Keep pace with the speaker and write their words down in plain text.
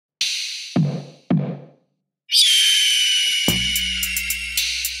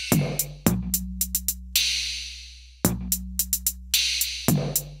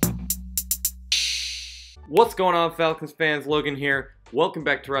What's going on, Falcons fans? Logan here. Welcome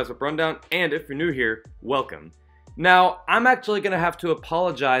back to Rise Up Rundown, and if you're new here, welcome. Now, I'm actually going to have to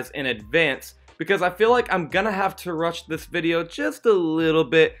apologize in advance because I feel like I'm going to have to rush this video just a little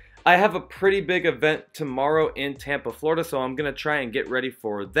bit. I have a pretty big event tomorrow in Tampa, Florida, so I'm going to try and get ready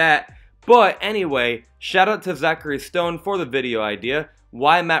for that. But anyway, shout out to Zachary Stone for the video idea,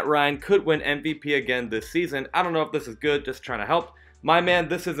 why Matt Ryan could win MVP again this season. I don't know if this is good, just trying to help. My man,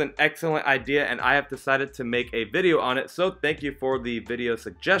 this is an excellent idea and I have decided to make a video on it, so thank you for the video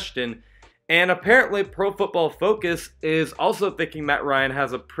suggestion. And apparently Pro Football Focus is also thinking Matt Ryan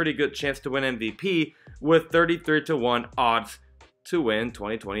has a pretty good chance to win MVP with 33-1 odds to win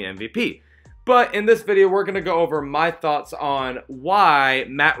 2020 MVP. But in this video, we're going to go over my thoughts on why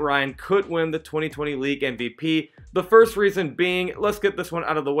Matt Ryan could win the 2020 League MVP. The first reason being, let's get this one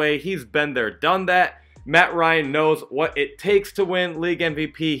out of the way, he's been there, done that. Matt Ryan knows what it takes to win League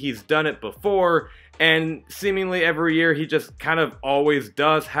MVP. He's done it before, and seemingly every year he just kind of always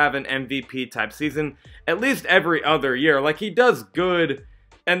does have an MVP type season, at least every other year. Like, he does good,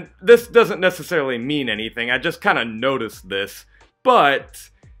 and this doesn't necessarily mean anything. I just kind of noticed this,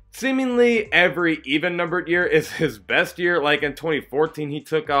 but seemingly every even-numbered year is his best year. Like in 2014, he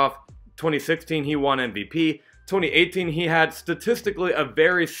took off. 2016, he won MVP. 2018, he had statistically a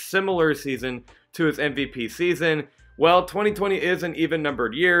very similar season to his MVP season. Well, 2020 is an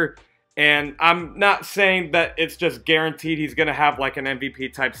even-numbered year, and I'm not saying that it's just guaranteed he's going to have like an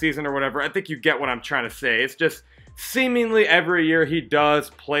MVP type season or whatever. I think you get what I'm trying to say. It's just seemingly every year he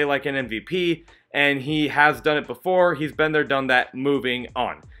does play like an MVP, and he has done it before. He's been there, done that. Moving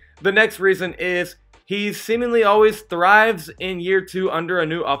on. The next reason is he seemingly always thrives in year 2 under a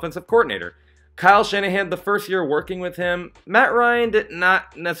new offensive coordinator. Kyle Shanahan, the first year working with him, Matt Ryan did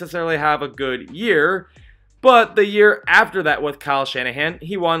not necessarily have a good year, but the year after that with Kyle Shanahan,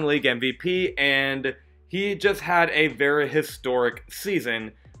 he won League MVP, and he just had a very historic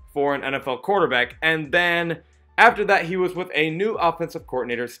season for an NFL quarterback. And then after that, he was with a new offensive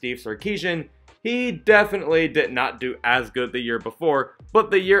coordinator, Steve Sarkisian. He definitely did not do as good the year before,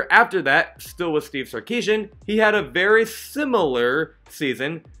 but the year after that, still with Steve Sarkisian, he had a very similar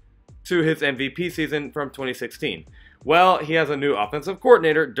season to his MVP season from 2016. Well, he has a new offensive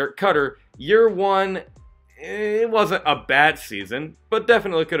coordinator, Dirk Cutter. Year 1, it wasn't a bad season, but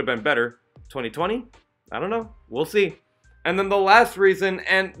definitely could have been better. 2020? I don't know. We'll see. And then the last reason,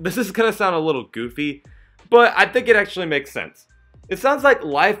 and this is going to sound a little goofy, but I think it actually makes sense. It sounds like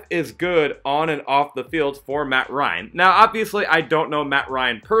life is good on and off the field for Matt Ryan. Now, obviously, I don't know Matt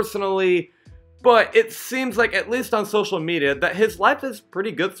Ryan personally, but it seems like, at least on social media, that his life is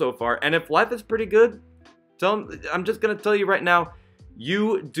pretty good so far. And if life is pretty good, I'm just going to tell you right now,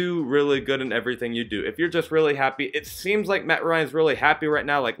 you do really good in everything you do. If you're just really happy, it seems like Matt Ryan's really happy right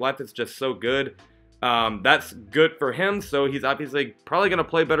now. Like, life is just so good. That's good for him, so he's obviously probably going to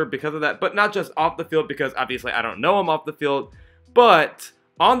play better because of that. But not just off the field, because obviously I don't know him off the field. But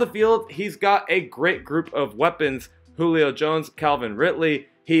on the field, he's got a great group of weapons. Julio Jones, Calvin Ridley.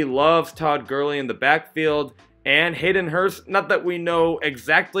 He loves Todd Gurley in the backfield, and Hayden Hurst. Not that we know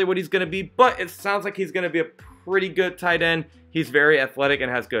exactly what he's going to be, but it sounds like he's going to be a pretty good tight end. He's very athletic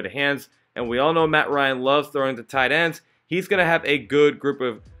and has good hands, and we all know Matt Ryan loves throwing to tight ends. He's going to have a good group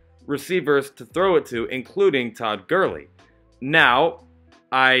of receivers to throw it to, including Todd Gurley. Now,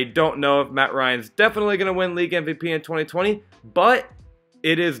 I don't know if Matt Ryan's definitely going to win League MVP in 2020, but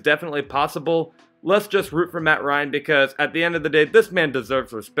it is definitely possible. Let's just root for Matt Ryan, because at the end of the day, this man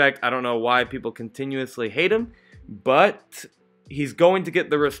deserves respect. I don't know why people continuously hate him, but he's going to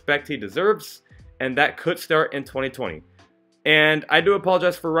get the respect he deserves, and that could start in 2020. And I do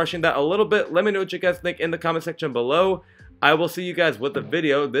apologize for rushing that a little bit. Let me know what you guys think in the comment section below. I will see you guys with the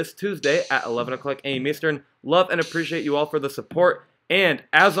video this Tuesday at 11 o'clock a.m. Eastern. Love and appreciate you all for the support, and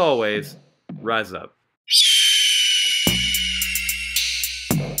as always, rise up.